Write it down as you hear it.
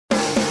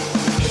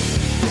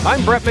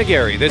I'm Brett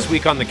McGarry. This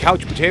week on The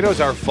Couch Potatoes,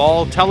 our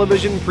fall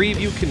television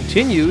preview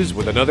continues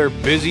with another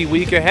busy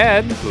week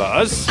ahead.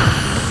 Plus,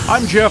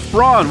 I'm Jeff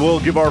Braun.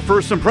 We'll give our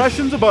first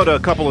impressions about a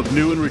couple of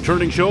new and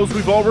returning shows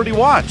we've already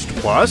watched.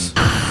 Plus,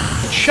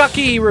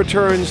 Chucky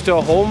returns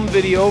to home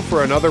video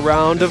for another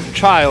round of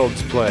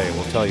Child's Play.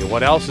 We'll tell you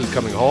what else is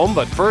coming home,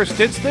 but first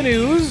it's the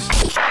news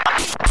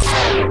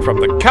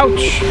from the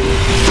couch.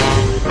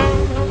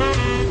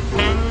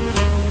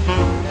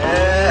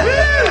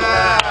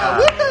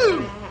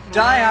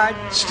 Die Hard,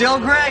 still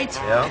great.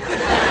 Yeah.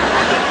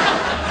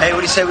 Hey, what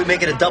do you say we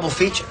make it a double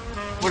feature?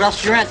 What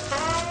else you rent?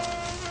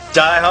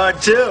 Die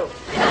Hard 2.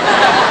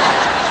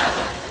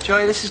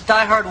 Joey, this is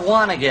Die Hard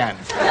 1 again.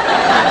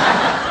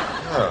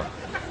 Oh.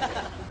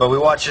 But we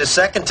watched it a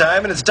second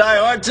time and it's Die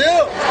Hard 2.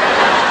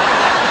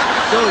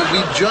 Joey,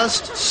 we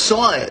just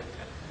saw it.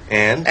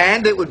 And?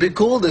 And it would be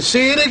cool to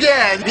see it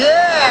again.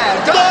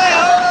 Yeah! Die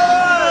Hard!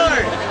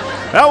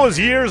 that was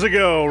years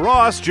ago.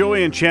 Ross,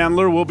 Joey, and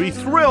Chandler will be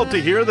thrilled to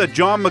hear that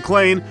John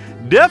McClane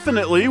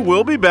definitely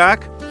will be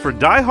back for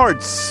Die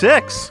Hard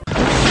 6.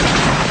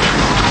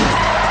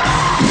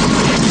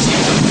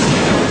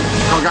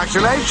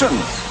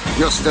 Congratulations,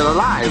 you're still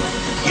alive.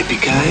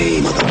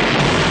 Yippee-ki-yay, mother...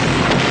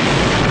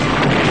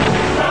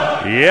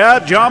 Yeah,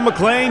 John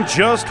McClane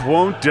just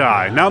won't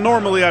die. Now,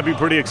 normally I'd be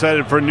pretty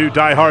excited for a new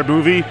Die Hard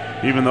movie,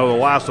 even though the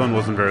last one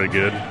wasn't very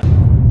good.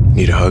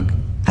 Need a hug?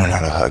 We're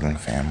not a hugging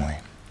family.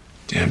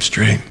 Damn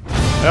straight.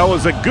 That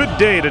was a good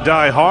day to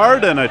Die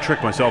Hard, and I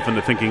tricked myself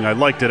into thinking I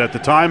liked it at the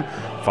time,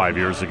 5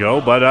 years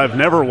ago, but I've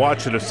never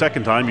watched it a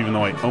second time, even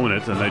though I own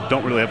it, and I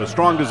don't really have a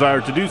strong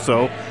desire to do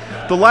so.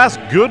 The last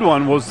good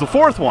one was the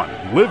fourth one,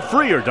 Live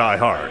Free or Die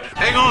Hard.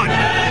 Hang on!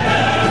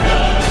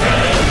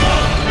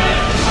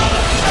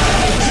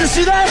 Did you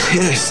see that?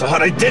 Yes,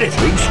 thought I did it.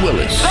 Bruce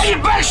Willis Hey,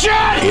 you best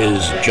shot!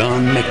 is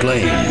John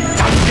McClane.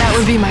 That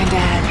would be my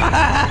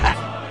dad.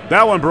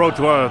 That one broke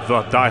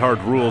the Die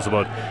Hard rules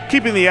about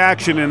keeping the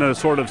action in a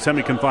sort of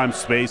semi-confined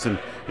space and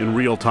in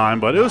real time,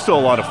 but it was still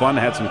a lot of fun.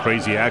 It had some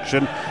crazy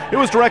action. It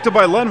was directed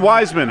by Len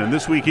Wiseman, and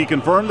this week he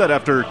confirmed that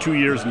after 2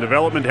 years in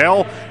development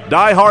hell,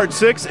 Die Hard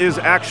 6 is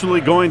actually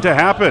going to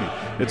happen.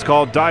 It's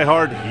called Die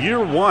Hard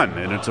Year One,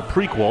 and it's a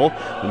prequel.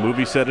 The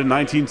movie set in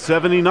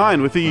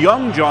 1979 with a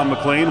young John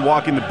McClane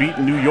walking the beat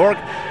in New York,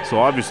 so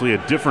obviously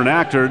a different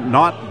actor,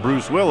 not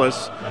Bruce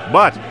Willis,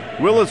 but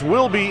Willis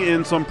will be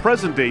in some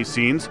present-day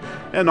scenes,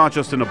 and not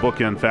just in a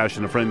bookend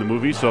fashion to frame the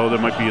movie, so there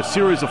might be a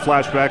series of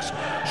flashbacks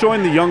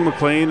showing the young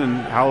McClane and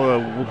how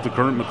the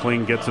current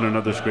McClane gets in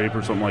another scrape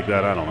or something like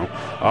that. I don't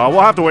know.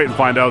 We'll have to wait and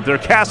find out. They're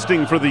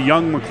casting for the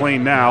young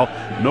McClane now.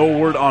 No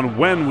word on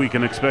when we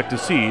can expect to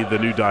see the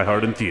new Die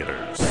Hard in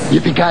theaters.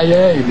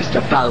 Yippee-ki-yay,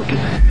 Mr. Falcon.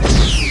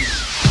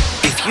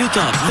 If you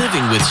thought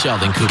living with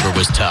Sheldon Cooper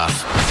was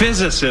tough,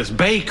 physicist,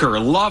 baker,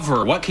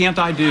 lover, what can't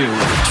I do?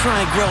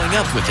 try growing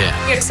up with him.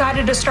 You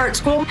excited to start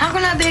school? How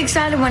can I be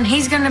excited when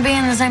he's going to be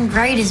in the same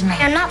grade as me?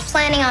 I'm not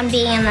planning on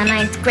being in the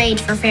 9th grade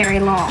for very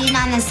long. He's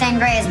not in the same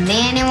grade as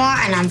me anymore,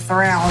 and I'm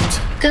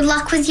thrilled. Good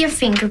luck with your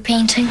finger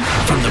painting.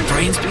 From the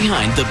brains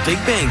behind The Big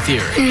Bang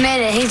Theory. He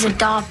made it. He's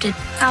adopted.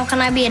 How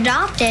can I be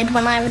adopted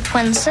when I have a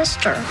twin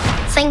sister?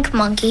 Think,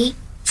 monkey.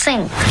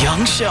 Think.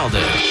 Young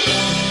Sheldon.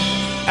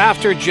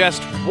 After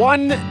just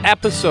one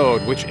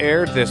episode, which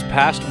aired this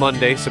past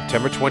Monday,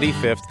 September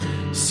 25th,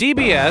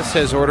 CBS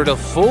has ordered a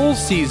full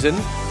season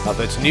of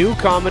its new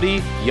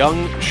comedy,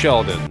 Young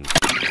Sheldon.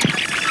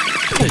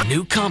 The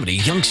new comedy,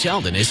 Young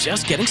Sheldon, is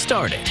just getting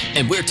started,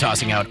 and we're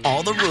tossing out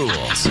all the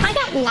rules. I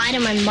don't lie to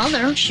my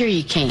mother. Sure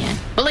you can.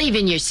 Believe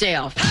in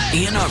yourself.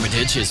 Ian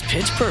Armitage is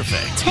pitch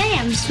perfect, Hey,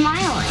 I'm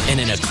smiling. and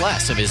in a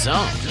class of his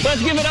own.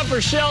 Let's give it up for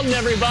Sheldon,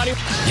 everybody.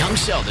 Young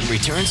Sheldon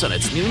returns on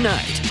its new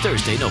night,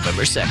 Thursday,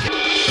 November 2nd.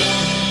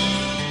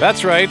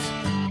 That's right.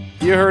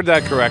 You heard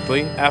that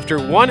correctly. After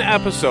one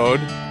episode,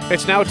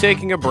 it's now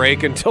taking a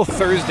break until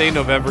Thursday,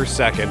 November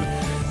 2nd,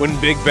 when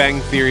Big Bang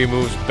Theory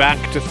moves back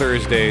to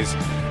Thursdays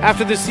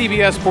after the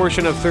CBS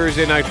portion of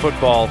Thursday Night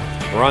Football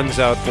runs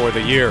out for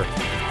the year.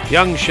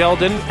 Young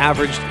Sheldon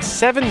averaged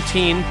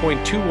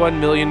 17.21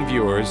 million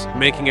viewers,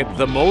 making it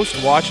the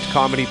most watched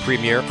comedy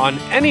premiere on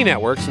any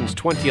network since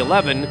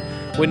 2011,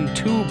 when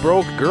Two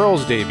Broke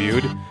Girls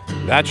debuted.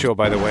 That show,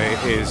 by the way,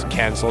 is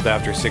canceled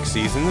after 6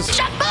 seasons.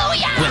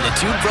 Shabuya! When the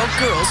Two Broke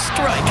Girls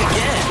strike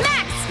again.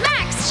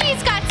 Max,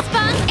 she's got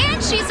spunk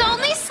and she's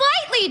only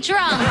slightly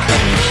drunk.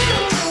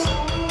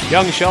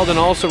 Young Sheldon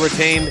also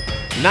retained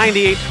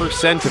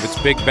 98% of its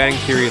Big Bang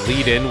Theory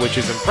lead-in, which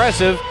is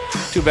impressive.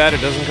 Too bad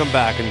it doesn't come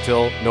back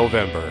until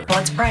November.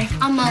 Let's pray.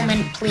 A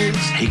moment, please.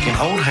 He can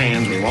hold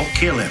hands, we won't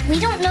kill him. We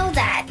don't know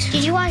that.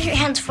 Did you wash your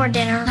hands for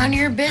dinner? None of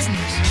your business.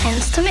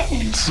 Hands to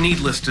mittens.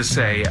 Needless to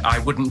say, I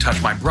wouldn't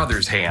touch my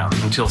brother's hand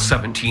until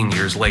 17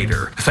 years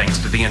later, thanks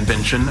to the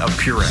invention of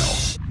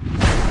Purell.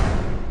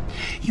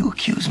 You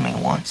accused me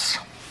once.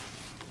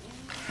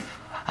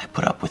 I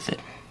put up with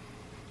it.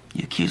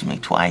 You accused me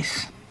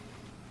twice.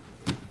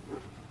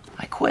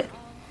 I quit.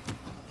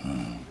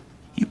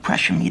 You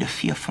pressure me to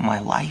fear for my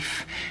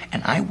life,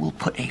 and I will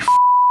put a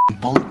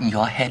bullet in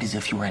your head as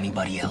if you were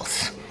anybody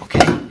else, okay?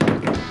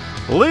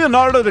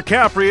 Leonardo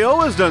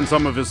DiCaprio has done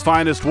some of his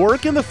finest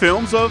work in the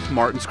films of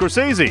Martin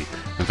Scorsese.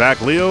 In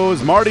fact, Leo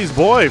is Marty's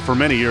boy. For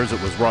many years it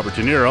was Robert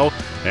De Niro,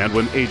 and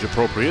when age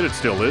appropriate it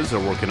still is. They're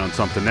working on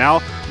something now.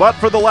 But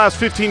for the last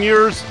 15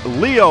 years,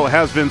 Leo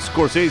has been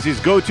Scorsese's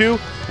go-to,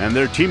 and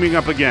they're teaming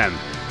up again.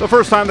 The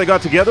first time they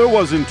got together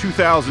was in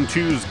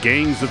 2002's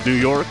Gangs of New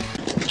York.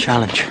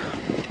 Challenge.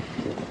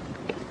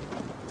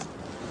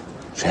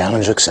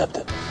 Challenge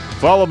accepted.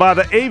 Followed by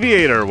The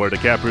Aviator, where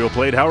DiCaprio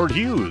played Howard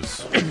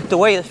Hughes. The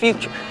way of the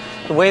future.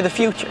 The way of the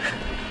future.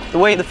 The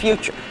way of the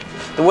future.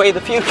 The way of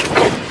the future.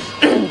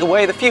 The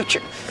way of the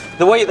future.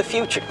 The way of the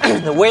future.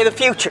 The way of the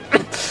future.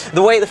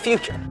 The way of the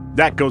future.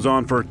 That goes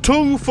on for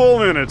 2 full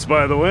minutes,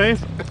 by the way.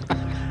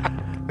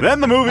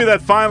 Then the movie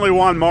that finally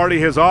won Marty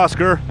his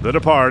Oscar, The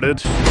Departed.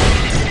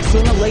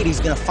 Sooner or later he's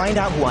gonna find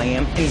out who I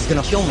am and he's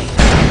gonna kill me.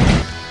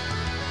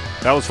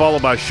 That was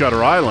followed by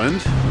Shutter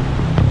Island.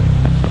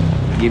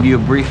 Give you a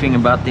briefing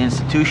about the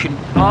institution.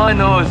 All I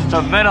know is it's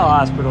a mental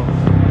hospital.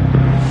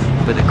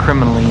 For the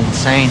criminally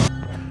insane.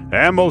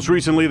 And most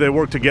recently, they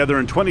worked together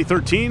in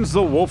 2013's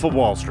The Wolf of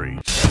Wall Street.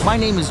 My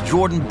name is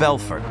Jordan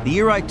Belfort. The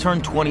year I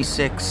turned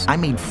 26, I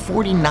made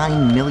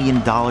 $49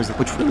 million,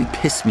 which really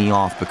pissed me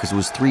off because it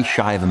was 3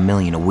 shy of $1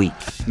 million a week.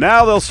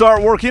 Now they'll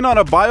start working on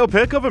a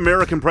biopic of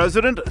American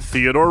President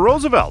Theodore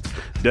Roosevelt.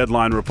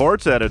 Deadline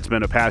reports that it's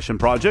been a passion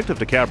project of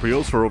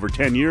DiCaprio's for over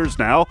 10 years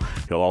now.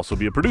 He'll also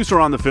be a producer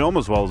on the film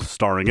as well as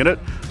starring in it.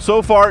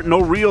 So far,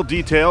 no real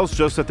details,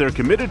 just that they're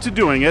committed to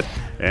doing it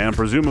and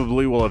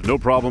presumably will have no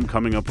problem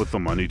coming up with the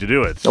money to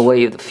do it. The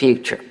way of the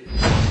future.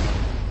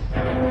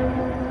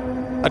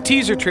 A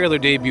teaser trailer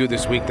debut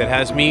this week that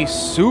has me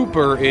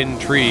super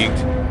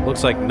intrigued.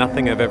 Looks like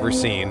nothing I've ever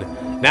seen.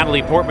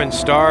 Natalie Portman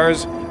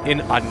stars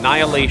in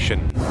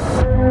Annihilation.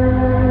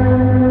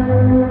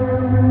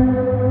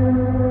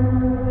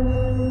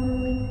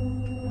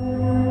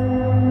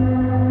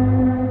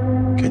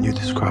 Can you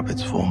describe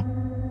its form?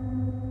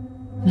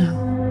 No.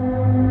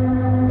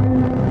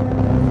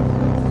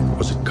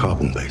 Was it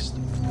carbon-based?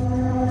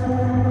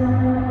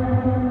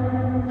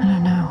 I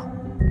don't know.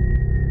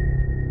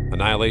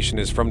 Annihilation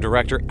is from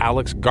director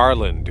Alex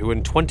Garland, who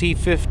in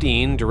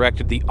 2015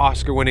 directed the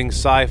Oscar-winning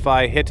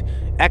sci-fi hit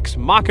Ex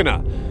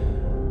Machina.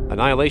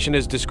 Annihilation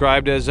is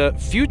described as a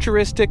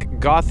futuristic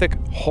gothic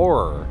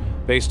horror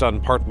based on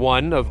part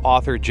 1 of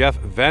author Jeff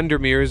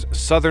Vandermeer's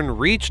Southern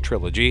Reach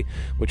trilogy,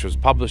 which was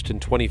published in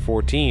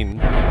 2014.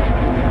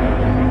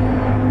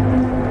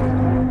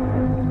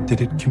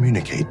 Did it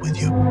communicate with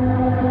you?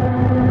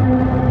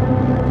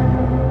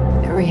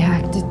 It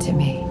reacted to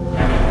me.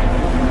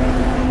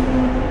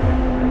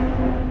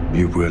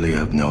 You really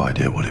have no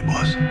idea what it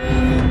was.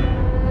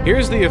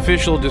 Here's the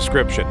official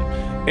description.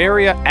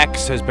 Area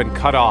X has been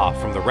cut off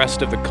from the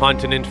rest of the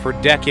continent for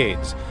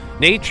decades.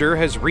 Nature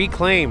has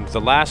reclaimed the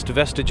last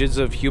vestiges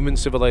of human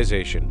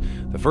civilization.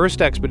 The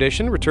first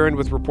expedition returned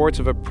with reports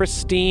of a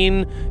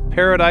pristine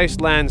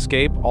paradise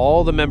landscape.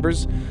 All the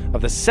members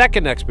of the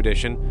second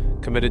expedition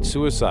committed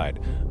suicide.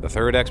 The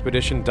third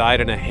expedition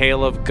died in a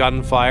hail of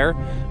gunfire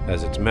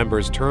as its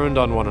members turned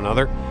on one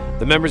another.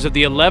 The members of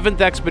the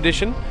 11th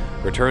expedition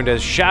returned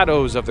as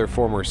shadows of their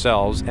former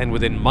selves, and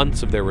within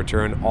months of their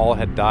return, all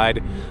had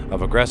died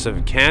of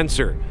aggressive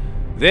cancer.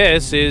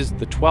 This is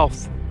the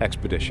 12th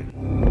expedition.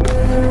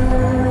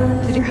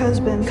 Did your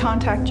husband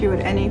contact you at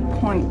any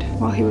point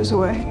while he was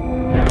away?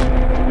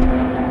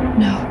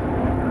 No.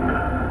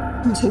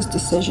 It was his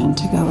decision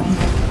to go in.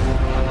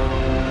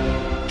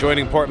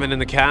 Joining Portman in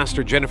the cast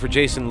are Jennifer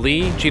Jason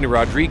Leigh, Gina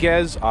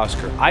Rodriguez,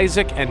 Oscar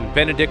Isaac, and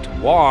Benedict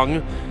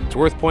Wong. It's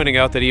worth pointing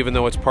out that even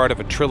though it's part of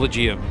a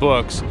trilogy of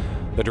books,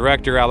 the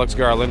director, Alex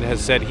Garland,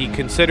 has said he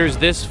considers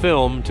this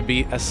film to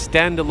be a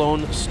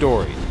standalone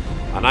story.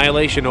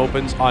 Annihilation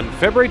opens on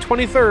February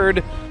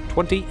 23rd,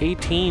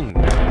 2018.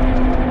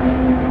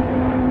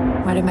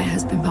 Why did my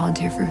husband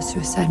volunteer for a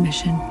suicide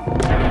mission?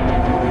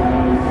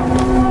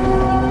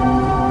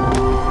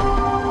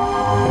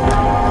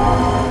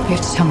 You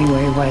have to tell me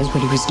where he was,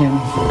 what he was doing.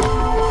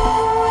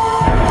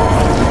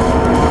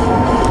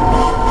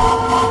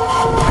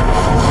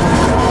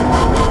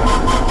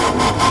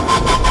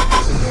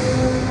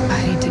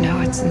 I need to know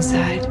what's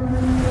inside.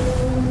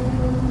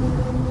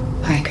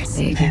 I could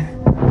save him.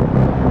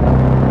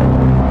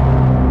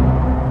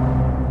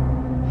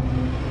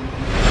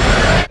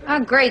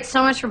 Oh, great.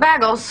 So much for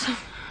bagels.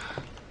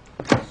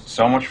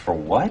 So much for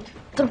what?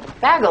 The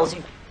bagels.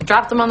 You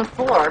dropped them on the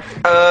floor.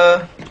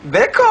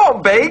 They're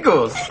called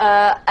bagels.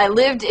 I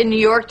lived in New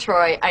York,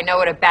 Troy. I know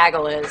what a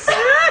bagel is.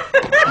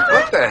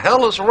 What the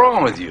hell is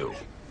wrong with you?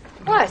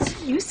 What?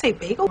 You say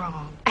bagel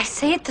wrong. I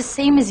say it the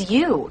same as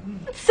you.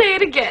 Say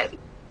it again.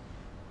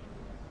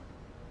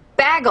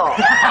 Bagel.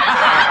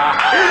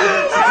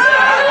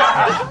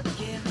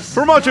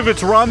 For much of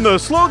its run, the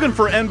slogan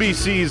for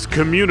NBC's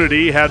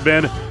Community had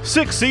been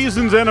 6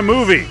 seasons and a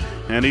movie.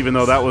 And even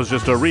though that was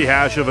just a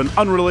rehash of an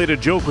unrelated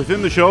joke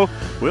within the show,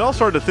 we all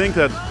started to think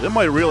that it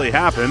might really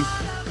happen.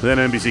 Then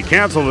NBC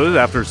canceled it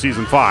after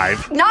season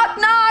 5. Knock,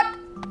 knock.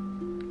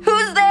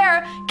 Who's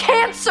there?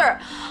 Cancer.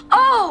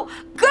 Oh,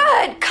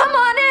 good. Come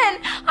on in.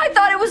 I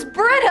thought it was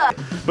Britta.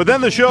 But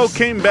then the show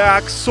came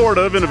back, sort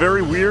of, in a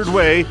very weird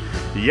way.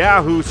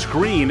 Yahoo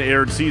Screen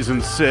aired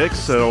season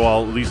 6,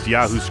 well, at least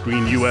Yahoo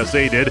Screen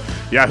USA did.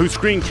 Yahoo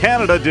Screen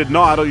Canada did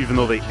not, even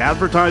though they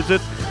advertised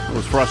it. It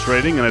was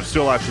frustrating, and I've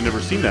still actually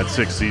never seen that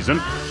 6th season.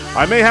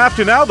 I may have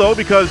to now, though,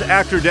 because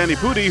actor Danny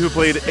Pudi, who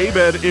played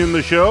Abed in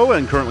the show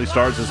and currently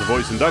stars as a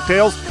voice in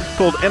DuckTales,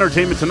 told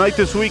Entertainment Tonight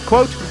this week,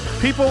 quote,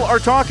 "People are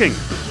talking."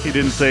 He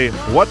didn't say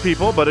what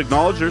people, but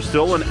acknowledged there's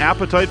still an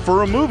appetite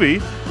for a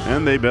movie,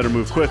 and they better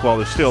move quick while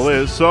there still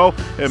is. So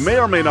it may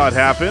or may not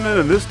happen, and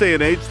in this day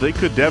and age, they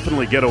could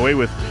definitely get away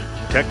with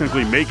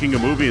technically making a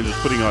movie and just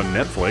putting it on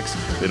Netflix.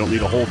 They don't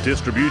need a whole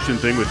distribution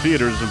thing with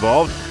theaters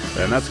involved,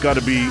 and that's got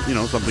to be,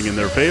 something in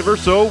their favor,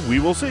 so we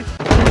will see.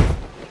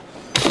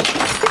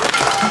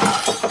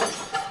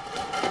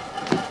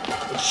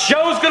 The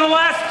show's gonna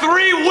last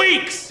 3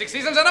 weeks! 6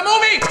 seasons and a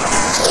movie!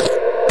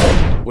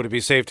 Would it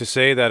be safe to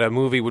say that a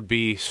movie would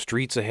be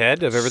streets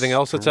ahead of everything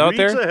else that's out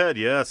there? Streets ahead,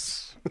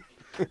 yes.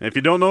 If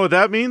you don't know what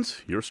that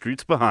means, you're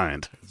streets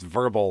behind. It's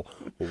verbal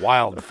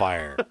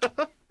wildfire.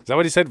 Is that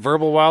what he said?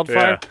 Verbal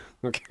wildfire?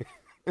 Yeah. Okay.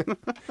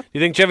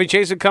 You think Chevy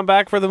Chase would come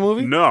back for the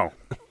movie? No.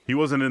 He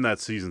wasn't in that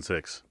season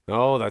 6.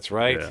 Oh, that's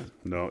right. Yeah.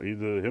 No,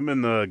 him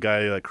and the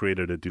guy that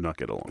created it do not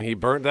get along. He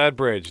burnt that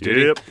bridge, did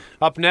he?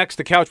 Up next,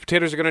 the Couch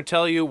Potatoes are going to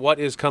tell you what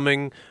is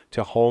coming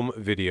to home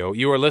video.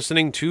 You are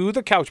listening to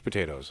the Couch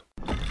Potatoes.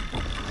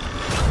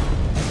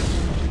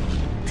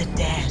 The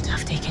dead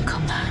have taken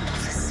command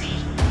of the sea.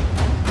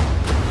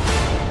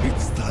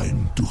 It's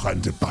time to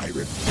hunt a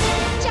pirate.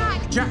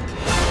 Jack! Jack!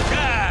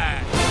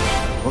 Jack!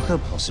 What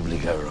could possibly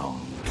go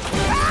wrong?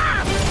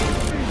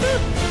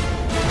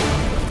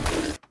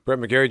 Brett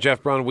McGarry,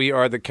 Jeff Braun, we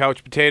are the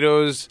Couch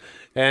Potatoes,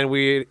 and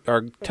we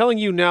are telling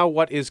you now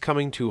what is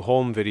coming to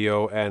home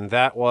video, and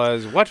that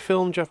was what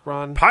film, Jeff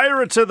Braun?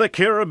 Pirates of the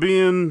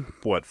Caribbean,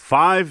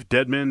 5?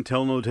 Dead Men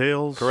Tell No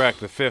Tales?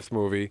 Correct, the 5th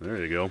movie. There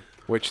you go.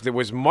 Which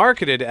was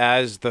marketed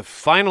as the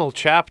final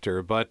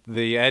chapter, but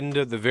the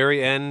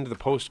very end, the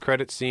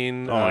post-credit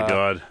scene. Oh my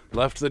God!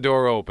 Left the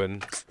door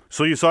open.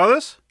 So you saw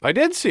this? I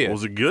did see it.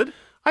 Was it good?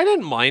 I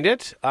didn't mind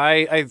it.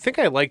 I think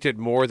I liked it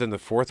more than the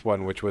 4th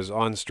one, which was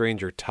On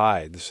Stranger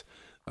Tides.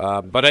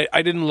 But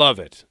I didn't love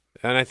it.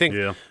 And I think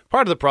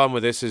part of the problem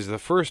with this is the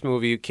first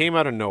movie came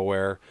out of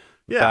nowhere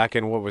back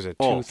in,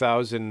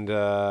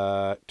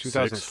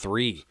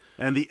 2003.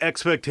 And the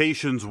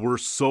expectations were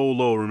so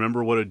low.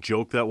 Remember what a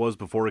joke that was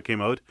before it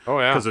came out? Oh,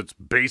 yeah. Because it's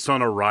based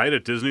on a ride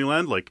at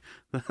Disneyland. Like,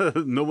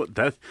 no,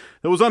 that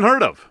was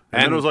unheard of.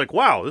 And then it was like,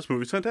 wow, this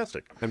movie's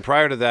fantastic. And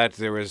prior to that,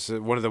 there was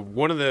one of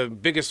the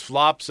biggest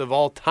flops of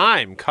all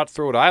time,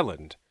 Cutthroat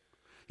Island.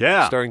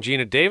 Yeah. Starring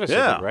Gina Davis,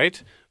 I think,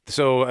 right?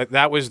 So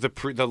that was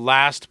the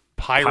last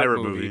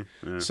pirate movie.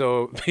 Yeah.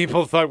 So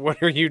people thought,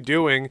 what are you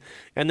doing?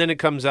 And then it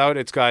comes out,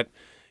 it's got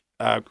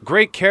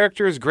great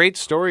characters, great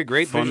story,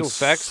 great Fun visual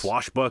effects.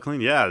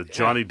 Swashbuckling. Yeah,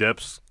 Johnny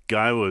Depp's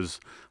guy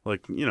was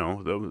like,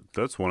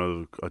 that's one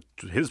of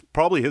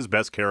probably his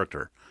best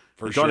character.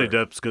 Johnny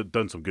Depp's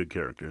done some good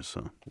characters.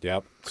 So.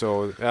 Yep.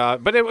 So,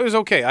 but it was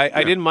okay.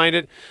 I didn't mind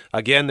it.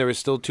 Again, there was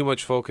still too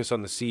much focus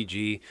on the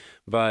CG,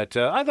 but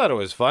I thought it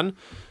was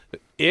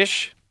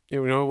fun-ish.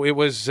 It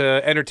was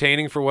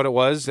entertaining for what it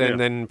was, and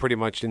then pretty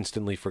much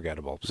instantly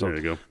forgettable. So there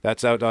you go.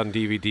 That's out on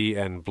DVD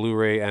and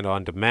Blu-ray and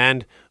on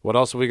demand. What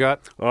else have we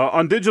got?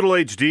 On digital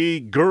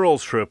HD,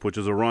 Girls Trip, which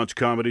is a raunch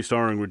comedy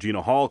starring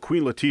Regina Hall,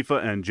 Queen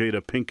Latifah, and Jada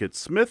Pinkett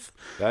Smith.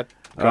 That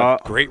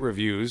got great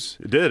reviews.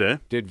 It did, eh?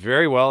 Did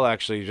very well,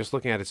 actually. Just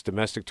looking at its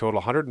domestic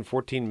total,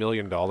 $114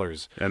 million.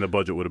 And the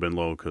budget would have been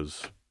low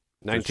because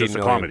it's just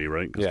million. a comedy,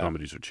 right? Because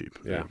comedies are cheap.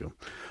 Yeah. There you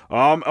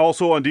go.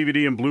 Also on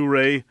DVD and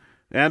Blu-ray.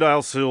 And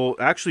also,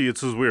 actually,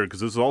 it's as weird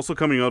because this is also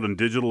coming out in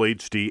digital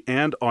HD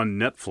and on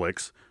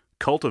Netflix.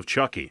 Cult of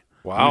Chucky.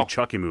 Wow. New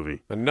Chucky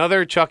movie.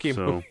 Another Chucky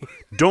movie.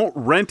 Don't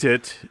rent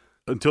it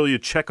until you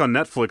check on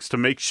Netflix to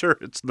make sure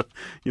it's the,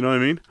 you know what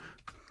I mean?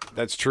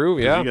 That's true,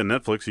 yeah. If you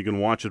got Netflix, you can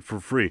watch it for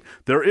free.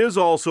 There is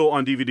also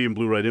on DVD and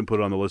Blu-ray, I didn't put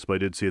it on the list, but I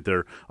did see it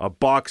there, a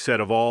box set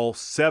of all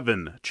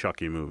 7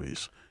 Chucky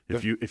movies.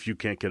 If you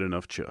can't get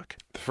enough Chuck.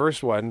 The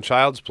first one,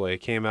 Child's Play,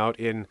 came out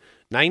in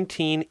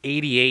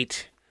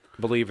 1988.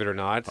 Believe it or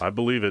not. I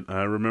believe it.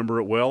 I remember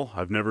it well.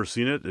 I've never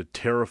seen it. It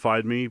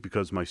terrified me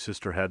because my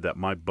sister had that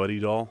My Buddy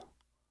doll.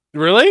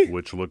 Really?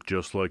 Which looked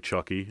just like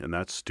Chucky, and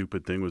that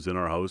stupid thing was in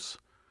our house.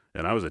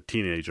 And I was a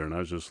teenager, and I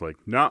was just like,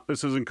 no,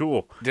 this isn't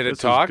cool. Did it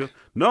talk?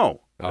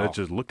 No. Oh. It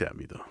just looked at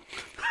me, though.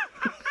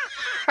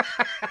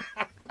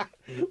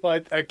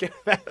 Well, I think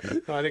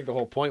the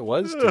whole point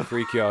was to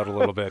freak you out a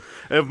little bit.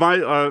 If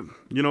my,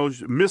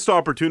 missed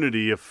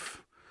opportunity, if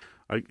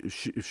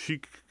she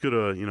could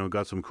have,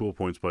 got some cool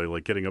points by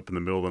like getting up in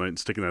the middle of the night and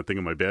sticking that thing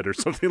in my bed or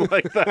something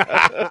like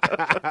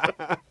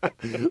that.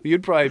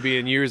 You'd probably be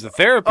in years of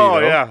therapy. Oh,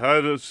 though. yeah.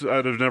 I'd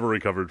have never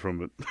recovered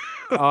from it.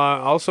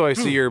 Also, I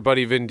see your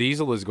buddy Vin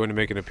Diesel is going to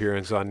make an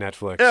appearance on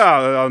Netflix.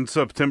 Yeah, on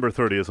September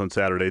 30th on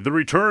Saturday. The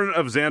Return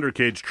of Xander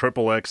Cage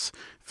XXX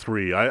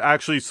 3. I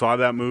actually saw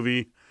that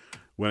movie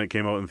when it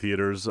came out in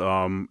theaters.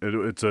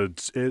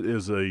 It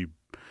is a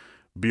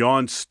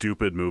beyond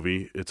stupid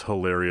movie. It's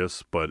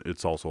hilarious, but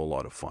it's also a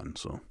lot of fun.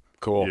 So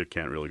cool. You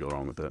can't really go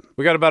wrong with it.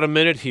 We got about a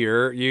minute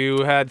here.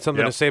 You had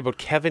something to say about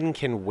Kevin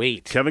Can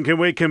Wait. Kevin Can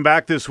Wait came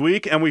back this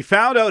week, and we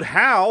found out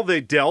how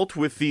they dealt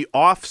with the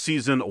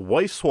off-season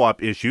wife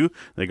swap issue.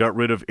 They got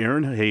rid of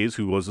Erin Hayes,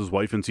 who was his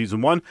wife in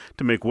season 1,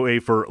 to make way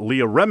for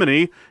Leah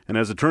Remini. And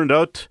as it turned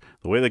out,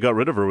 the way they got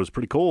rid of her was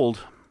pretty cold.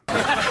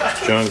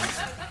 John,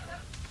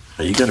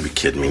 you gotta be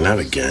kidding me. Not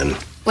again.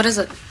 What is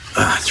it?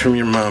 It's from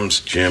your mom's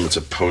gym. It's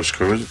a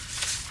postcard.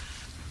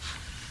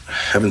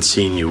 Haven't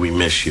seen you. We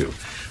miss you.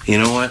 You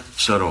know what?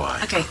 So do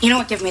I. Okay, you know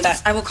what? Give me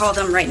that. I will call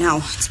them right now.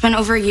 It's been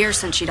over a year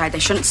since she died. They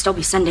shouldn't still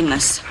be sending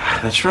this.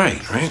 That's right?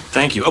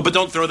 Thank you. Oh, but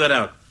don't throw that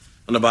out.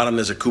 On the bottom,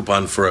 there's a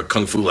coupon for a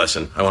kung fu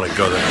lesson. I want to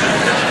go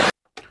there.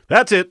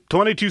 That's it.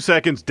 22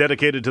 seconds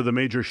dedicated to the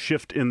major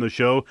shift in the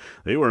show.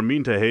 They were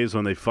mean to Hayes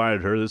when they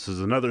fired her. This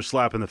is another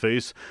slap in the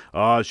face.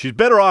 She's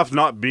better off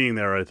not being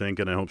there, I think,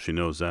 and I hope she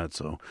knows that.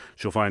 So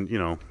she'll find,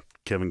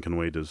 Kevin Can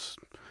Wait is...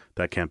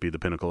 That can't be the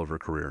pinnacle of her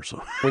career.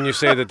 So when you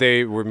say that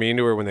they were mean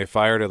to her when they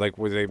fired her, like,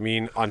 were they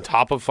mean on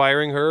top of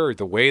firing her, or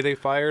the way they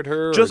fired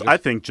her? I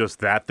think just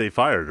that they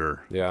fired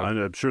her. Yeah,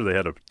 I'm sure they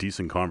had a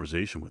decent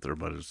conversation with her,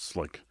 but it's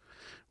like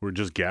we're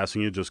just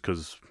gassing you just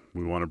because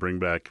we want to bring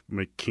back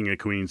King of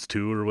Queens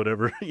 2 or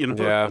whatever.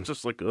 Yeah, it's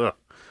just like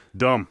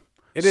dumb.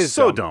 It is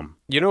so dumb.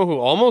 You know who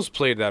almost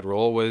played that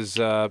role was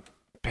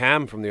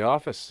Pam from The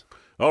Office.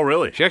 Oh,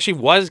 really? She actually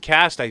was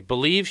cast. I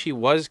believe she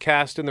was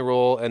cast in the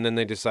role, and then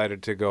they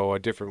decided to go a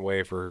different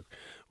way for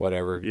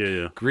whatever.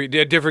 Yeah.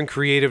 A different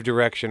creative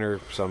direction or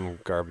some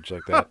garbage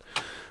like that.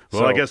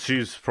 Well, I guess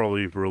she's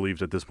probably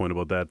relieved at this point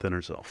about that than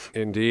herself.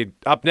 Indeed.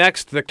 Up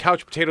next, the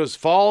Couch Potatoes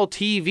Fall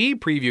TV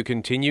preview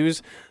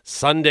continues.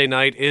 Sunday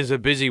night is a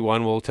busy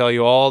one. We'll tell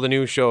you all the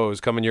new shows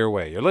coming your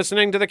way. You're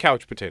listening to the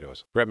Couch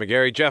Potatoes. Brett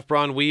McGarry, Jeff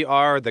Braun, we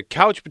are the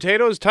Couch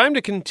Potatoes. Time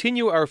to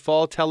continue our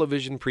fall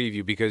television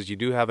preview because you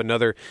do have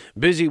another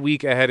busy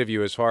week ahead of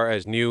you as far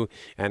as new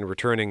and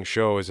returning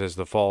shows as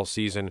the fall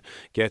season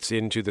gets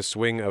into the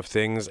swing of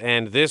things.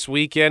 And this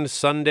weekend,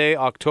 Sunday,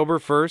 October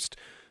 1st,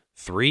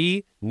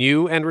 3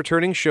 new and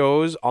returning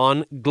shows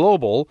on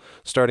Global,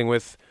 starting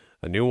with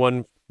a new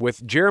one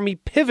with Jeremy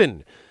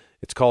Piven.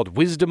 It's called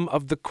Wisdom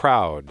of the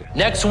Crowd.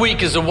 Next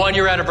week is the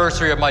 1-year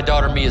anniversary of my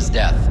daughter Mia's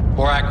death.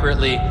 More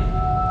accurately,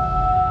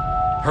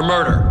 her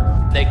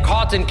murder. They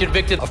caught and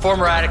convicted a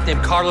former addict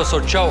named Carlos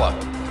Ochoa.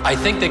 I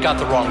think they got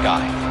the wrong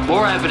guy.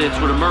 More evidence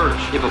would emerge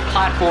if a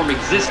platform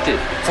existed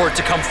for it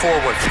to come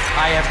forward.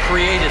 I have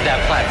created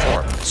that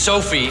platform.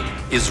 Sophie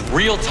is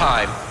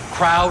real-time,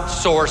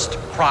 crowd-sourced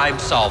crime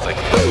solving.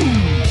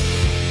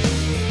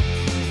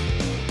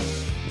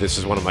 This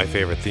is one of my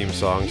favorite theme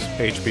songs,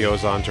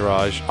 HBO's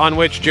Entourage, on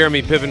which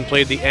Jeremy Piven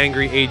played the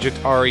angry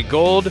agent Ari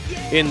Gold.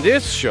 In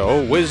this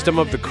show, Wisdom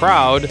of the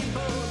Crowd,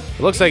 it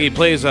looks like he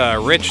plays a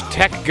rich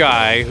tech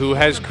guy who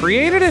has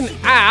created an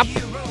app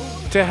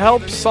to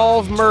help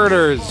solve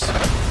murders.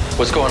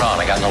 What's going on?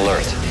 I got an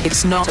alert.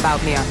 It's not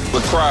about Mia. The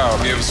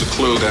crowd gave us a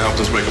clue that helped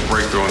us make a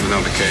breakthrough in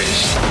another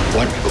case.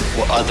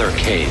 What other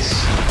case?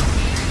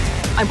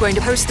 I'm going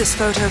to post this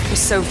photo for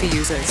Sophie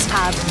users.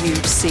 Have you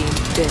seen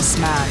this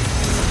man?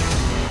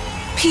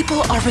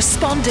 People are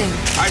responding.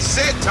 I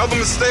said, tell them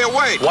to stay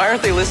away. Why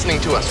aren't they listening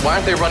to us? Why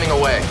aren't they running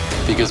away?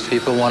 Because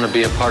people want to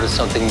be a part of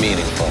something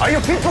meaningful. Are you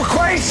people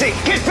crazy?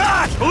 Get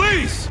back!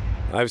 Police!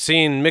 I've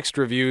seen mixed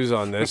reviews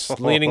on this,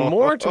 leaning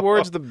more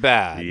towards the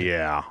bad.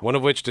 Yeah. One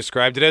of which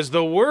described it as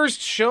the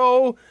worst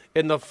show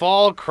in the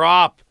fall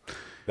crop.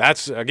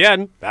 That's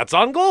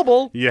on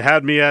Global. You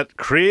had me at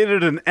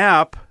created an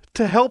app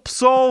to help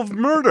solve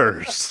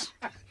murders.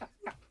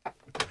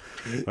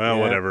 Well,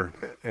 whatever.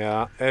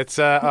 Yeah, it's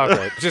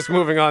okay. Just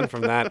moving on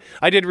from that.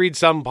 I did read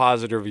some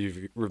positive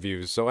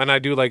reviews, and I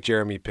do like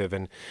Jeremy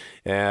Piven.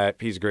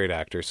 He's a great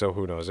actor, so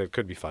who knows? It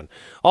could be fun.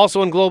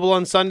 Also on Global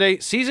on Sunday,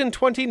 season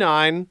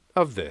 29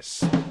 of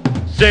this.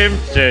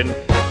 Simpson,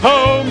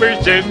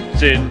 Homer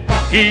Simpson,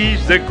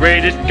 he's the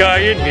greatest guy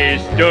in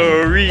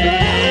history.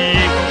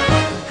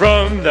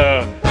 From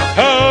the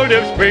town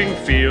of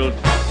Springfield,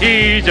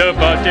 he's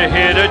about to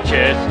hit a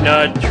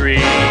chestnut tree.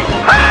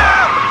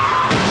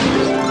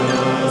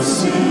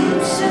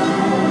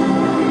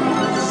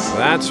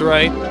 That's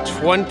right,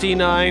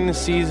 29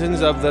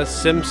 seasons of The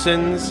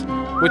Simpsons,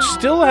 which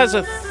still has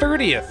a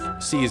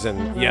 30th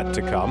season yet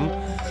to come.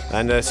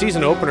 And the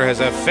season opener has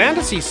a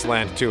fantasy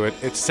slant to it.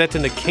 It's set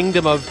in the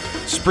kingdom of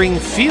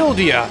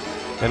Springfieldia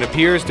and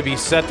appears to be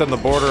set on the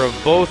border of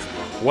both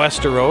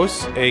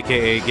Westeros,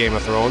 a.k.a. Game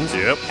of Thrones,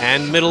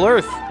 and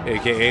Middle-earth,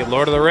 a.k.a.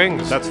 Lord of the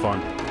Rings. That's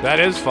fun. That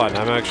is fun.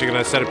 I'm actually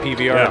going to set a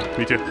PVR yeah,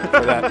 me too.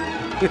 for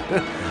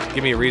that.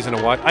 Give me a reason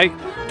to watch. I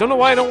don't know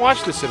why I don't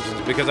watch The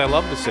Simpsons, because I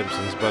love The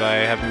Simpsons, but I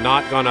have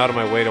not gone out of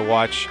my way to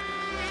watch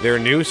their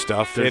new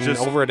stuff in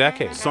over a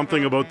decade.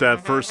 Something about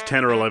that first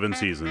 10 or 11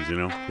 seasons, you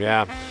know?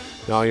 Yeah.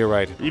 No, you're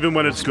right. Even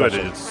when it's good,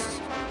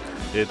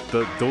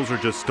 those are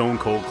just stone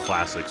cold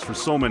classics for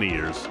so many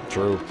years.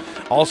 True.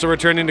 Also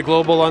returning to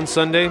Global on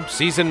Sunday,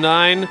 Season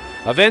 9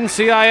 of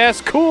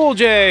NCIS Cool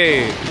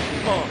J.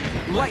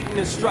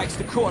 Lightning strikes,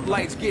 the court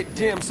lights get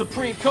dim.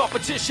 Supreme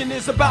competition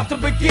is about to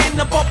begin.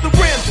 Above the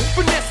rim,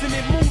 finessing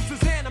it moves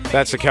his anime.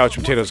 That's the Couch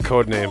Potatoes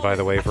code name, by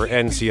the way, for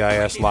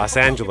NCIS Los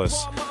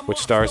Angeles, which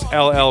stars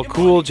LL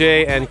Cool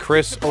J and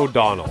Chris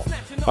O'Donnell.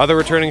 Other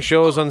returning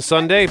shows on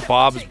Sunday,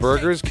 Bob's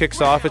Burgers kicks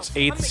off its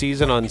 8th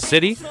season on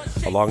City,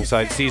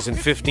 alongside season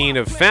 15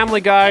 of Family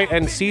Guy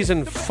and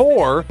season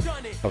 4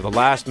 of The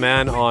Last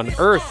Man on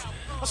Earth.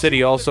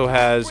 City also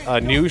has a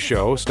new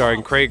show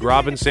starring Craig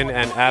Robinson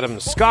and Adam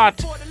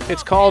Scott.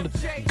 It's called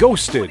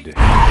Ghosted.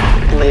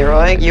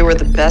 Leroy, you were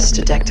the best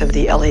detective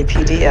the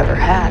LAPD ever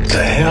had.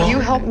 The hell? You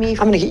help me,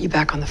 I'm gonna get you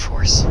back on the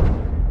force.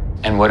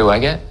 And what do I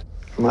get?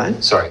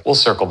 What? Sorry, we'll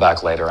circle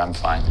back later. I'm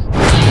fine.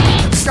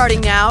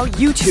 Starting now,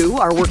 you two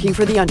are working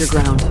for the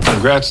underground.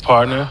 Congrats,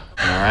 partner.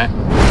 All right.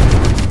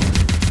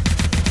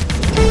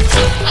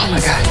 Oh my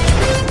God.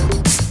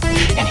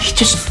 And he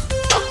just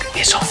took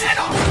his own head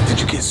off. Did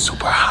you get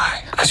super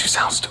high? Because you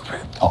sound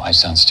stupid. Oh, I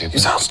sound stupid. You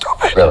sound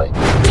stupid. Really?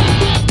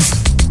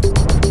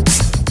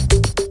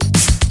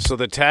 So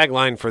the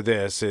tagline for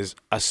this is,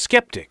 a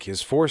skeptic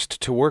is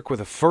forced to work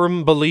with a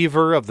firm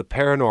believer of the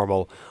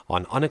paranormal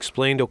on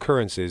unexplained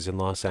occurrences in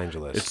Los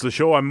Angeles. It's the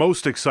show I'm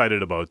most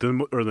excited about,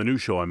 or the new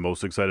show I'm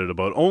most excited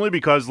about, only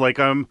because like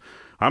I'm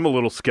a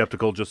little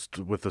skeptical just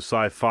with the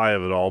sci-fi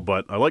of it all,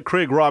 but I like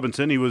Craig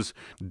Robinson. He was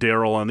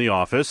Daryl on The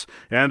Office,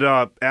 and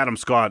Adam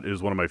Scott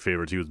is one of my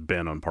favorites. He was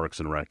Ben on Parks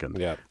and Rec, and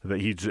yeah,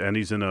 he's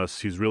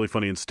really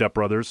funny in Step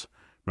Brothers.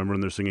 Remember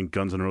when they're singing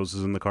Guns N'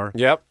 Roses in the car?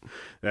 Yep.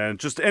 And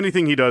just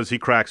anything he does, he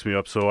cracks me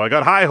up. So I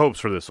got high hopes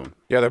for this one.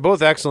 Yeah, they're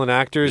both excellent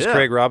actors. Yeah.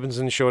 Craig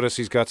Robinson showed us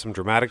he's got some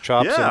dramatic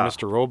chops in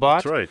Mr.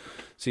 Robot. That's right.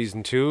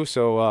 Season 2.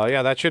 So,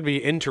 yeah, that should be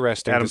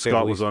interesting. Adam to say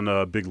Scott the was least.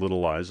 on Big Little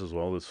Lies as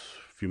well this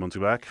few months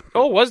back.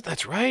 Oh,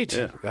 that's right.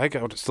 Yeah. I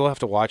still have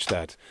to watch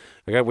that.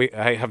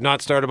 I have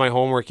not started my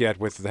homework yet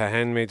with The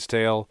Handmaid's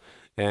Tale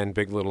and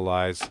Big Little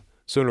Lies.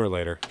 Sooner or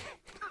later.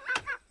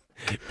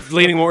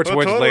 Leaning more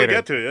towards totally later.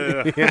 Get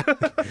to it,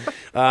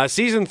 yeah.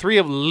 Season 3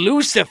 of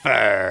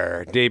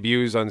Lucifer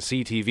debuts on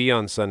CTV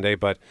on Sunday,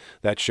 but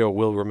that show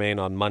will remain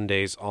on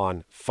Mondays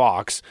on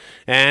Fox.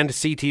 And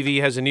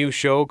CTV has a new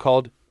show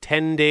called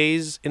 10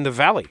 Days in the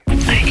Valley.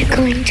 Are you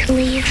going to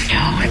leave? No,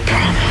 I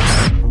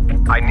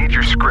promise. I need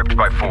your script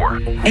by 4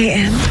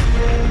 A.M.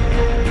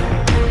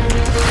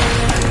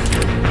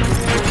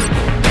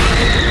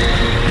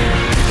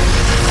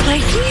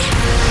 Blakey?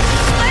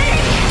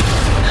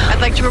 I'd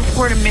like to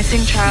report a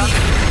missing child.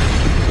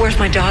 Where's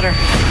my daughter? You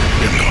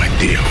have no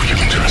idea who you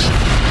can trust.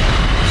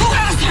 Who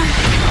has her?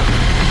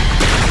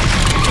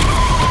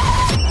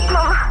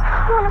 Mama,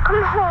 I want to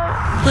come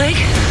home. Blake?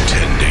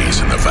 10 Days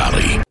in the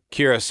Valley.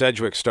 Kira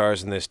Sedgwick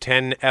stars in this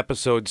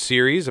 10-episode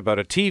series about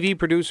a TV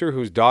producer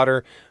whose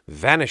daughter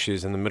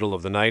vanishes in the middle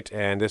of the night,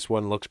 and this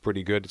one looks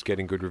pretty good. It's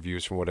getting good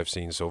reviews from what I've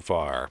seen so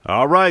far.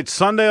 All right,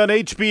 Sunday on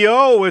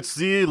HBO, it's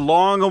the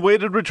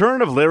long-awaited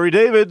return of Larry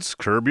David's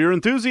Curb Your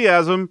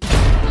Enthusiasm.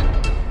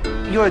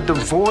 You're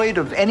devoid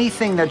of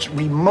anything that's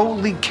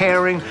remotely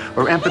caring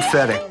or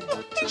empathetic.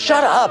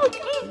 Shut up.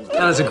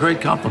 That is a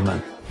great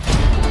compliment.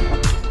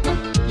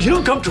 You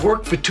don't come to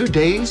work for 2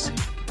 days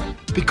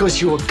because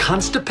you were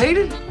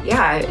constipated?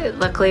 Yeah,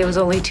 luckily it was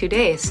only 2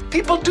 days.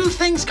 People do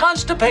things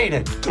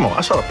constipated. Come on, I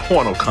shot a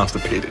porno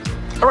constipated.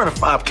 I ran a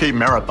 5K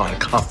marathon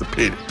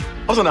constipated.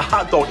 I was in a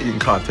hot dog eating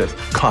contest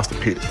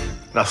constipated.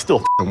 And I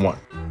still won.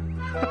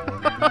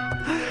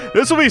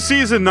 This will be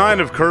season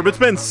 9 of Curb. It's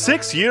been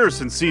 6 years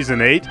since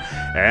season 8,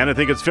 and I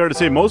think it's fair to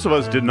say most of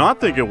us did not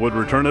think it would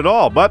return at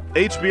all. But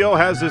HBO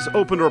has this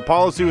open-door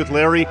policy with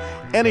Larry.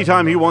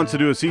 Anytime he wants to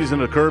do a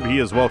season of Curb, he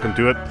is welcome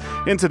to it.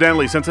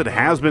 Incidentally, since it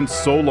has been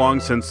so long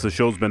since the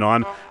show's been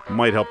on,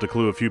 might help to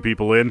clue a few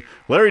people in.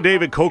 Larry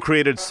David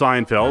co-created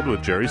Seinfeld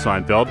with Jerry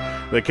Seinfeld.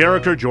 The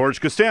character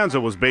George Costanza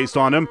was based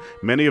on him.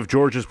 Many of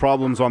George's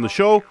problems on the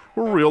show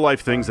were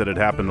real-life things that had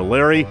happened to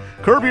Larry.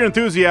 Curb Your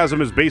Enthusiasm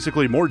is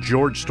basically more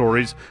George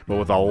stories, but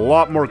with a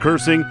lot more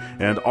cursing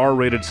and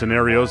R-rated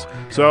scenarios.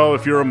 So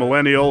if you're a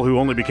millennial who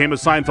only became a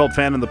Seinfeld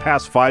fan in the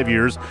past 5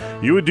 years,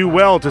 you would do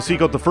well to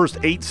seek out the first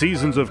 8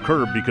 seasons of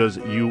Curb because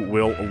you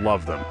will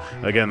love them.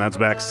 Again, that's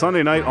back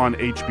Sunday night on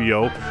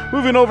HBO.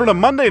 Moving over to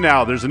Monday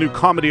now, there's a new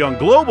comedy on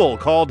Global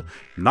called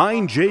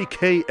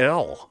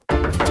 9JKL.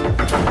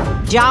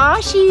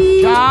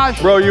 Joshy! Josh!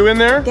 Bro, you in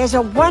there? There's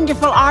a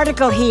wonderful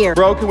article here.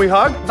 Bro, can we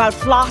hug? About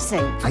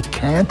flossing. I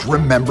can't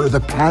remember the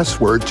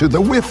password to the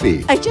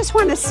Wi-Fi. I just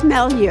want to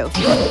smell you.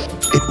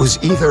 It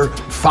was either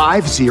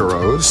 5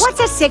 zeros. What's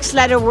a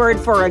 6-letter word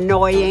for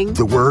annoying?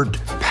 The word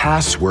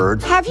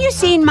password. Have you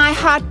seen my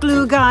hot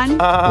glue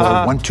gun?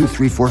 Or 1, 2,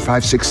 3, 4,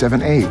 5, 6,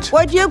 7, 8.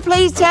 Would you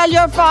please tell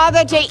your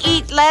father to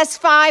eat less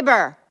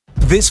fiber?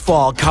 This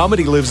fall,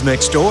 comedy lives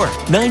next door.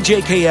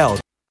 9JKL.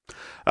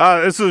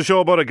 This is a show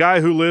about a guy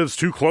who lives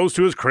too close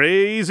to his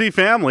crazy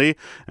family.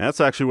 And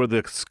that's actually where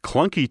the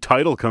clunky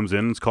title comes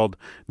in. It's called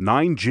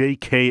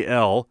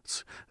 9JKL.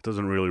 It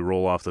doesn't really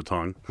roll off the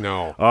tongue.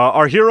 No.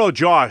 Our hero,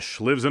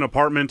 Josh, lives in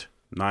apartment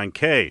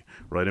 9K,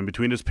 right in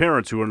between his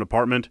parents, who are in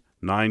apartment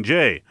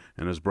 9J,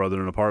 and his brother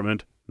in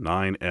apartment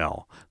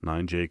 9L,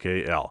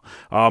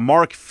 9JKL.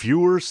 Mark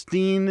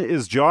Feuerstein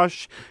is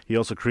Josh. He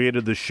also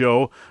created the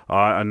show.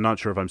 I'm not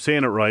sure if I'm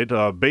saying it right.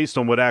 Based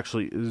on what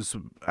actually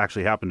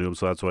happened to him,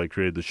 so that's why I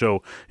created the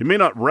show. You may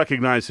not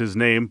recognize his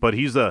name, but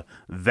he's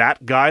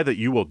that guy that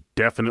you will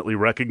definitely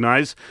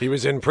recognize. He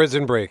was in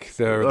Prison Break,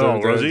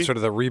 the sort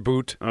of the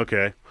reboot.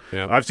 Okay.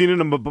 Yeah. I've seen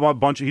him in a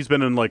bunch. He's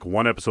been in like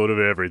one episode of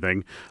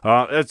everything.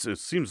 It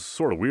seems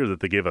sort of weird that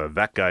they gave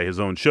that guy his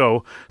own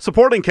show.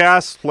 Supporting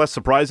cast, less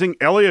surprising,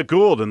 Elliot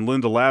Gould and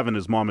Linda Lavin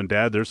as mom and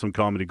dad. There's some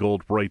comedy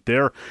gold right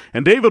there.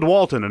 And David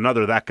Walton,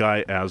 another that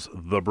guy as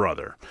the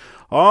brother.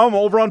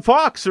 Over on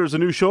Fox, there's a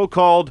new show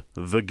called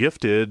The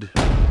Gifted.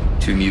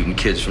 2 mutant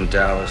kids from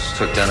Dallas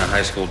took down a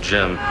high school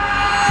gym.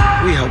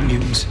 We help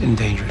mutants in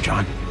danger,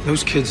 John.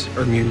 Those kids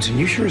are mutants, and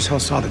you sure as hell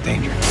saw the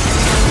danger.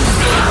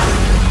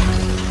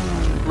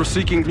 We're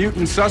seeking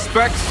mutant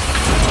suspects.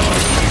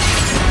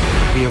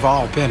 We have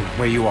all been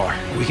where you are.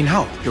 We can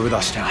help. You're with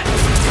us now.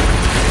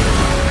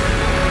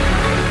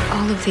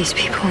 All of these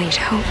people need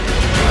help.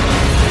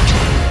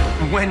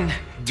 When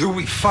do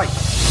we fight?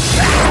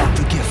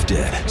 The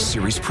Gifted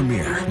series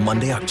premiere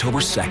Monday, October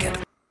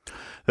 2nd.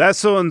 That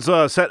one's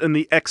set in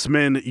the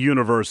X-Men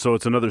universe, so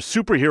it's another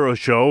superhero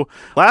show.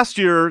 Last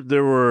year,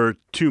 there were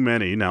too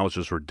many. Now it's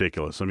just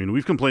ridiculous. I mean,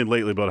 we've complained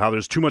lately about how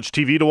there's too much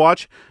TV to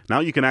watch.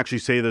 Now you can actually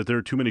say that there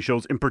are too many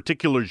shows in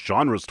particular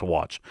genres to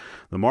watch.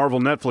 The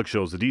Marvel Netflix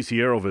shows, the DC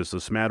Arrowverse, a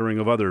smattering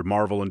of other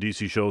Marvel and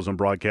DC shows on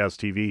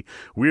broadcast TV,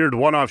 weird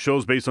one-off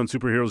shows based on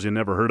superheroes you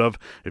never heard of.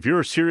 If you're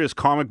a serious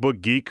comic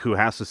book geek who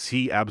has to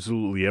see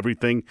absolutely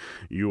everything,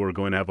 you are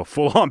going to have a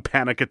full-on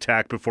panic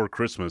attack before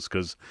Christmas,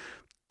 because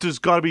there's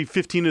got to be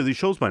 15 of these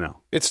shows by now.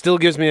 It still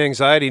gives me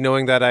anxiety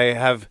knowing that I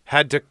have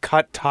had to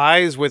cut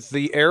ties with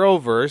the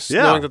Arrowverse,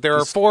 knowing that there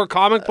are 4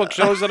 comic book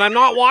shows that I'm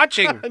not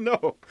watching.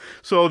 No.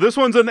 So this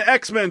one's an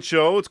X-Men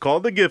show. It's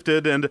called The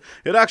Gifted, and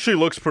it actually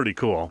looks pretty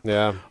cool.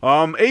 Yeah.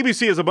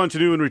 ABC has a bunch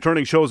of new and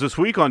returning shows this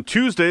week. On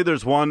Tuesday,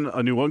 there's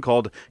a new one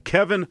called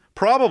Kevin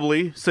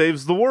Probably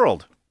Saves the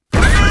World.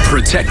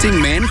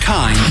 Protecting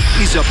mankind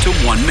is up to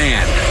one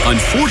man.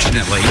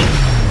 Unfortunately,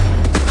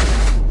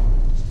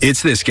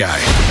 it's this guy.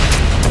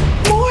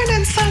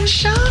 Morning,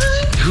 sunshine.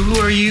 Who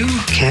are you?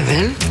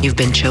 Kevin, you've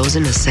been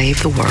chosen to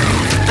save the world.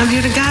 I'm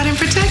here to guide and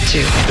protect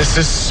you. This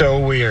is so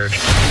weird.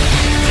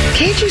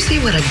 Can't you see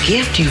what a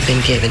gift you've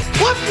been given?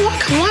 What more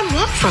can one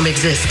want from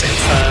existence?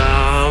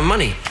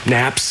 Money.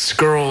 Naps,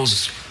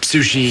 girls,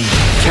 sushi.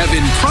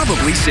 Kevin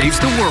Probably Saves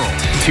the World.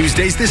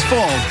 Tuesdays this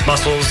fall.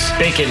 Muscles,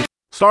 bacon.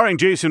 Starring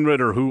Jason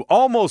Ritter, who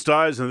almost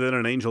dies, and then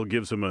an angel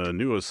gives him a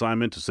new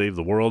assignment to save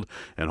the world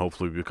and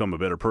hopefully become a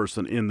better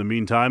person in the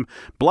meantime.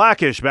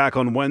 Blackish back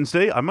on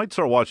Wednesday. I might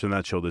start watching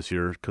that show this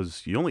year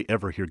because you only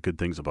ever hear good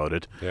things about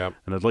it. Yeah.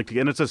 And I'd like to,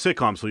 and it's a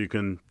sitcom, so you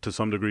can, to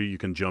some degree, you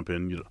can jump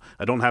in.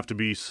 I don't have to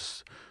be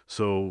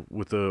so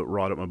with the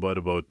rod at my butt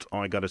about,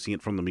 I got to see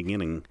it from the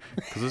beginning,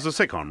 because it's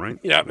a sitcom, right?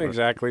 Yeah,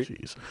 exactly.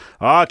 Jeez.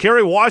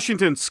 Kerry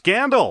Washington's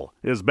Scandal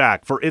is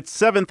back for its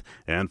 7th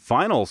and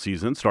final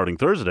season starting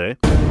Thursday.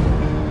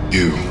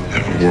 You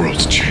have a world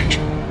to change.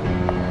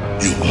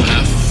 You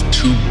have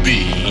to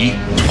be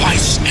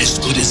twice as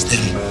good as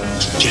them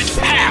to get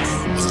half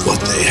of what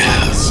they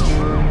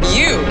have.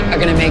 You are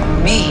going to make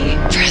me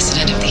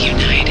President of the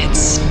United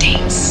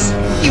States.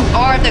 You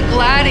are the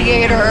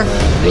gladiator.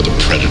 You're the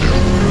predator.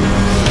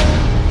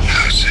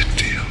 How does it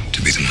feel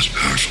to be the most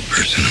powerful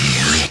person in the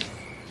world?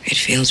 It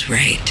feels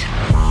right.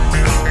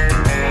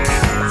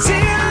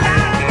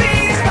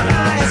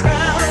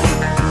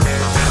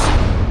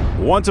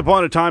 Once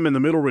Upon a Time in the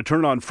Middle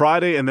return on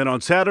Friday, and then on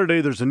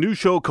Saturday there's a new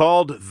show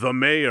called The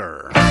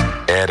Mayor.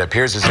 It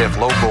appears as if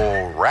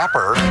local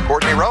rapper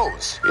Courtney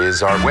Rose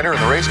is our winner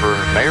in the race for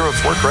mayor of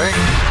Fort Gregg,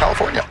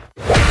 California.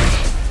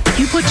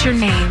 You put your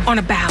name on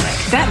a ballot.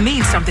 That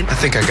means something. I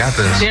think I got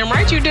this. Damn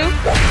right you do.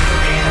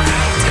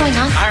 What's going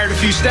on? I hired a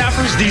few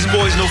staffers. These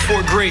boys know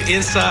Fort Gregg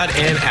inside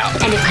and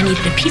out. And if I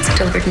needed a pizza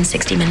delivered in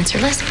 60 minutes or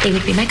less, they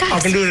would be my guys. I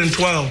can do it in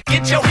 12.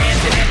 Get your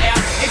hands in the air.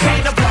 It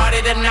ain't a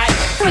party tonight.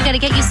 We gotta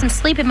get you some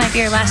sleep. It might be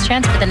your last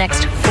chance for the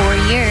next 4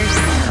 years.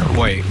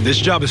 Wait, this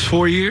job is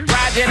 4 years?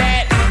 Roger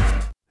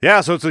that.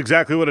 Yeah, so it's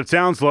exactly what it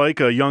sounds like.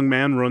 A young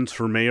man runs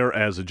for mayor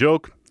as a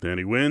joke. Then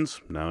he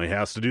wins. Now he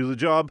has to do the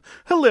job.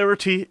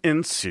 Hilarity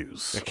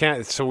ensues.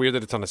 It's so weird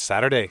that it's on a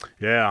Saturday.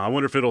 Yeah, I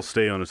wonder if it'll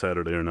stay on a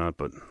Saturday or not,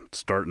 but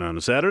starting on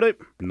a Saturday,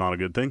 not a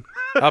good thing.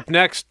 Up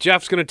next,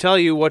 Jeff's going to tell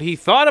you what he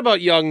thought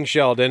about Young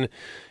Sheldon.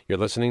 You're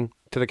listening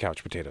to The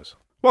Couch Potatoes.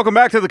 Welcome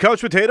back to The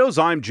Couch Potatoes.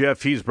 I'm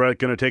Jeff. He's Brett.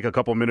 Going to take a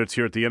couple minutes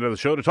here at the end of the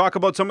show to talk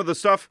about some of the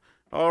stuff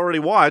I already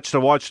watched. I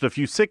watched a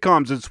few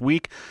sitcoms this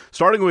week,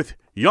 starting with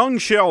Young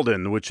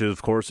Sheldon, which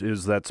of course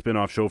is that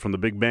spin-off show from The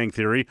Big Bang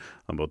Theory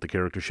about the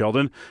character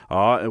Sheldon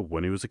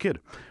when he was a kid.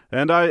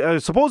 And I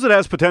suppose it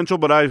has potential,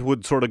 but I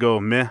would sort of go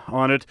meh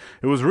on it.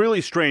 It was really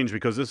strange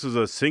because this is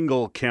a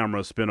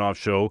single-camera spin-off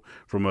show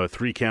from a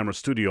 3-camera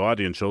studio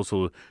audience show,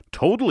 so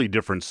totally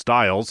different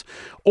styles.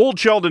 Old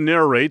Sheldon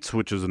narrates,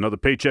 which is another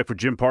paycheck for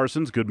Jim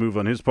Parsons. Good move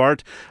on his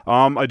part.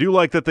 I do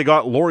like that they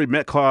got Laurie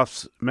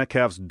Metcalf's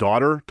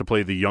daughter to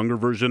play the younger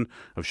version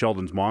of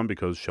Sheldon's mom,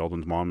 because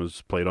Sheldon's mom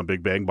is played on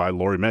Big Bang by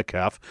Laurie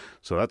Metcalf,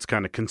 so that's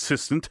kind of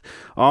consistent.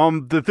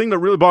 The thing that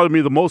really bothered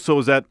me the most, though,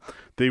 is that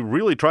they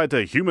really tried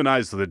to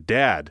humanize the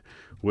dad,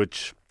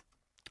 which,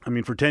 I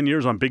mean, for 10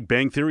 years on Big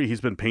Bang Theory, he's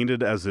been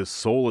painted as this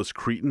soulless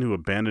cretin who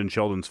abandoned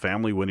Sheldon's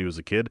family when he was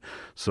a kid,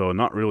 so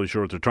not really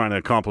sure what they're trying to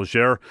accomplish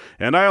there.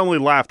 And I only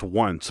laughed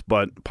once,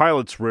 but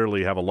pilots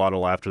rarely have a lot of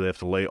laughter. They have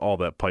to lay all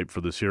that pipe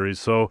for the series,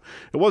 so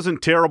it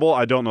wasn't terrible.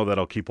 I don't know that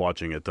I'll keep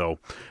watching it, though.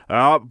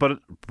 But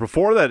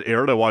before that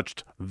aired, I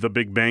watched The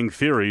Big Bang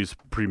Theory's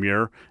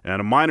premiere, and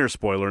a minor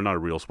spoiler, not a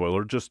real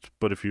spoiler,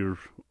 but if you're,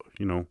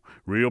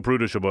 real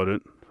prudish about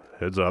it,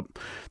 heads up.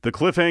 The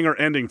cliffhanger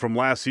ending from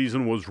last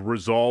season was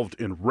resolved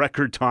in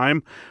record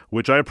time,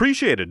 which I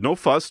appreciated. No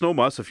fuss, no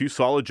muss, a few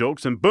solid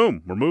jokes, and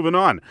boom, we're moving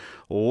on.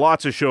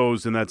 Lots of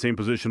shows in that same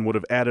position would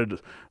have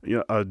added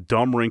a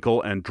dumb wrinkle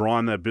and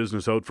drawn that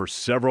business out for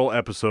several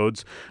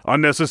episodes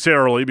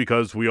unnecessarily,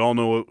 because we all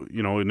know,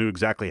 knew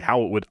exactly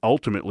how it would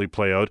ultimately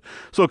play out.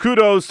 So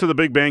kudos to The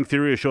Big Bang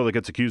Theory, a show that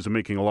gets accused of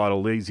making a lot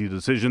of lazy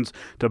decisions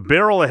to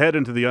barrel ahead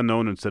into the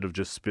unknown instead of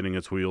just spinning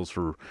its wheels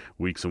for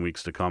weeks and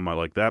weeks to come. I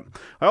like that.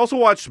 I also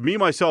watched Me,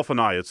 Myself,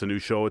 and I. It's a new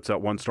show. It's that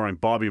one starring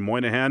Bobby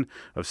Moynihan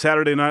of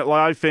Saturday Night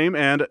Live fame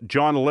and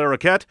John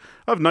Larroquette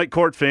of Night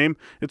Court fame.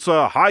 It's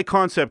a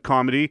high-concept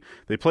comedy.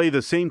 They play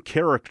the same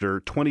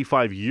character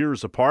 25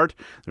 years apart.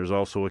 There's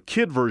also a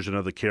kid version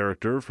of the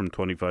character from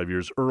 25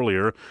 years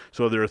earlier.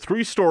 So there are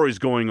 3 stories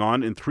going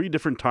on in 3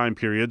 different time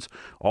periods,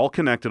 all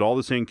connected, all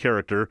the same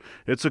character.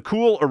 It's a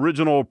cool,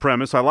 original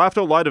premise. I laughed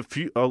out loud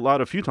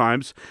a few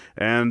times,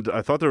 and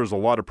I thought there was a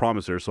lot of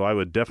promise there, so I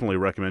would definitely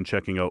recommend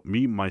checking out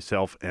Me,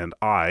 Myself, and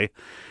I.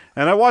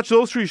 And I watched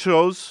those 3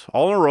 shows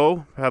all in a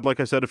row, had, like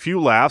I said, a few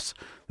laughs.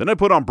 Then I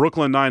put on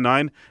Brooklyn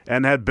Nine-Nine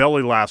and had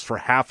belly laughs for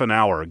half an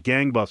hour.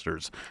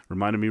 Gangbusters.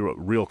 Reminded me what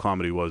real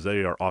comedy was.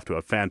 They are off to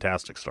a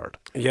fantastic start.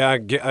 Yeah,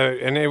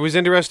 and it was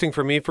interesting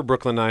for me for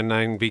Brooklyn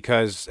Nine-Nine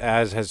because,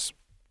 as has,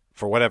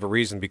 for whatever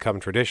reason, become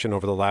tradition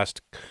over the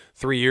last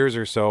 3 years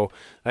or so,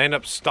 I end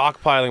up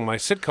stockpiling my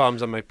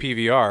sitcoms on my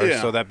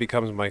PVR, so that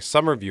becomes my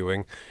summer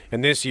viewing.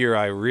 And this year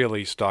I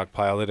really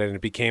stockpiled it, and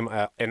it became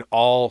an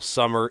all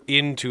summer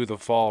into the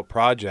fall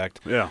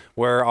project. Yeah.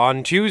 Where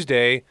on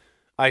Tuesday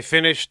I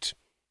finished,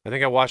 I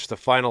think I watched the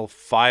final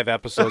 5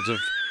 episodes of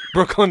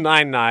Brooklyn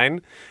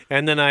Nine-Nine,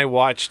 and then I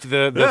watched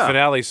the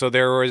finale. So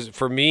there was,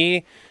 for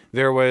me,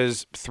 there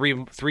was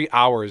three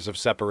hours of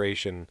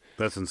separation.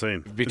 That's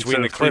insane.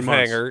 Between the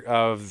cliffhanger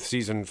of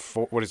season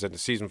 4, what is it,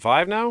 season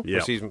 5 now? Yeah,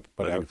 or season,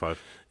 I think 5.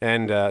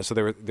 And so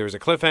there was a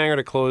cliffhanger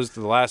to close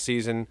the last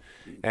season,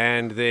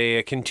 and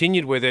they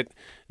continued with it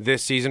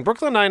this season.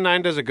 Brooklyn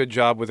Nine-Nine does a good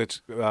job with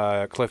its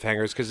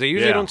cliffhangers because they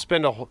usually don't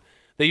spend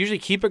they usually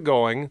keep it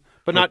going,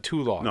 but not too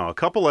long. No, a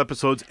couple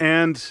episodes,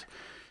 and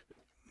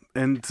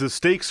the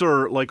stakes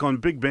are, like on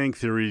Big Bang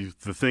Theory,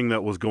 the thing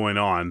that was going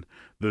on,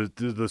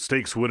 the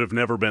stakes would have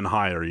never been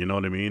higher, you know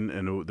what I mean?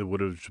 And they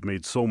would have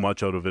made so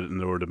much out of it, and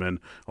there would have been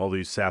all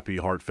these sappy,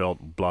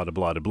 heartfelt,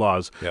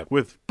 blah-de-blah-de-blahs. Yep.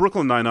 With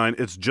Brooklyn Nine-Nine,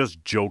 it's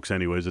just jokes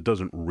anyways. It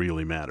doesn't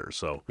really matter.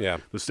 So the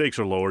stakes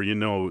are lower. You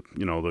know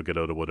they'll get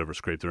out of whatever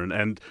scrape they're in.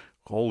 And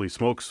holy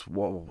smokes,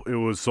 it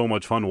was so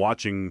much fun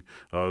watching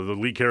the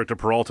lead character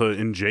Peralta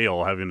in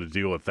jail, having to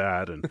deal with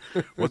that. And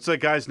what's that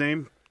guy's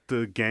name?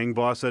 The gang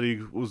boss that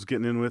he was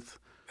getting in with?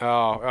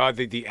 Oh,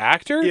 the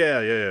actor?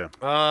 Yeah.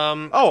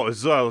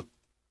 It's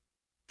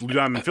Lee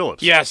Diamond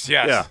Phillips. Yes.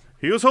 Yeah,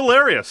 he was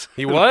hilarious.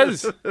 He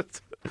was.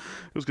 It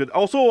was good.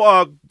 Also,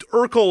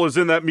 Urkel is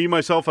in that Me,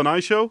 Myself, and I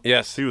show.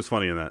 Yes. He was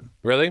funny in that.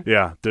 Really?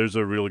 Yeah, there's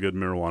a really good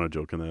marijuana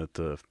joke in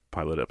that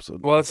pilot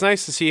episode. Well, it's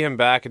nice to see him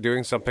back and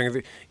doing something.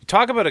 You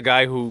talk about a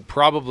guy who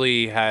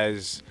probably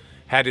has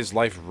had his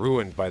life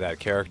ruined by that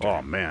character.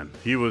 Oh, man.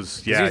 He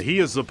was, he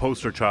is the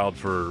poster child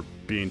for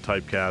being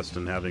typecast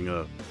and having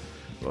a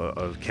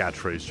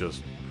catchphrase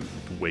just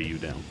weigh you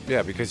down.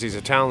 Yeah, because he's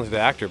a talented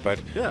actor,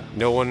 but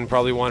no one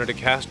probably wanted to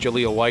cast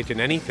Jaleel White in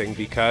anything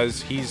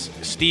because he's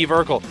Steve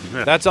Urkel.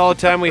 Yeah. That's all the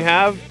time we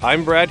have.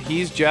 I'm Brett.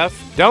 He's Jeff.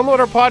 Download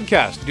our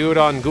podcast. Do it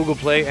on Google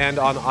Play and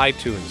on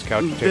iTunes.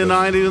 Couch Potatoes. Did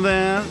I do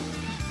that?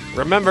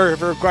 Remember,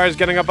 if it requires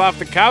getting up off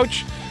the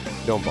couch,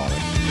 don't bother.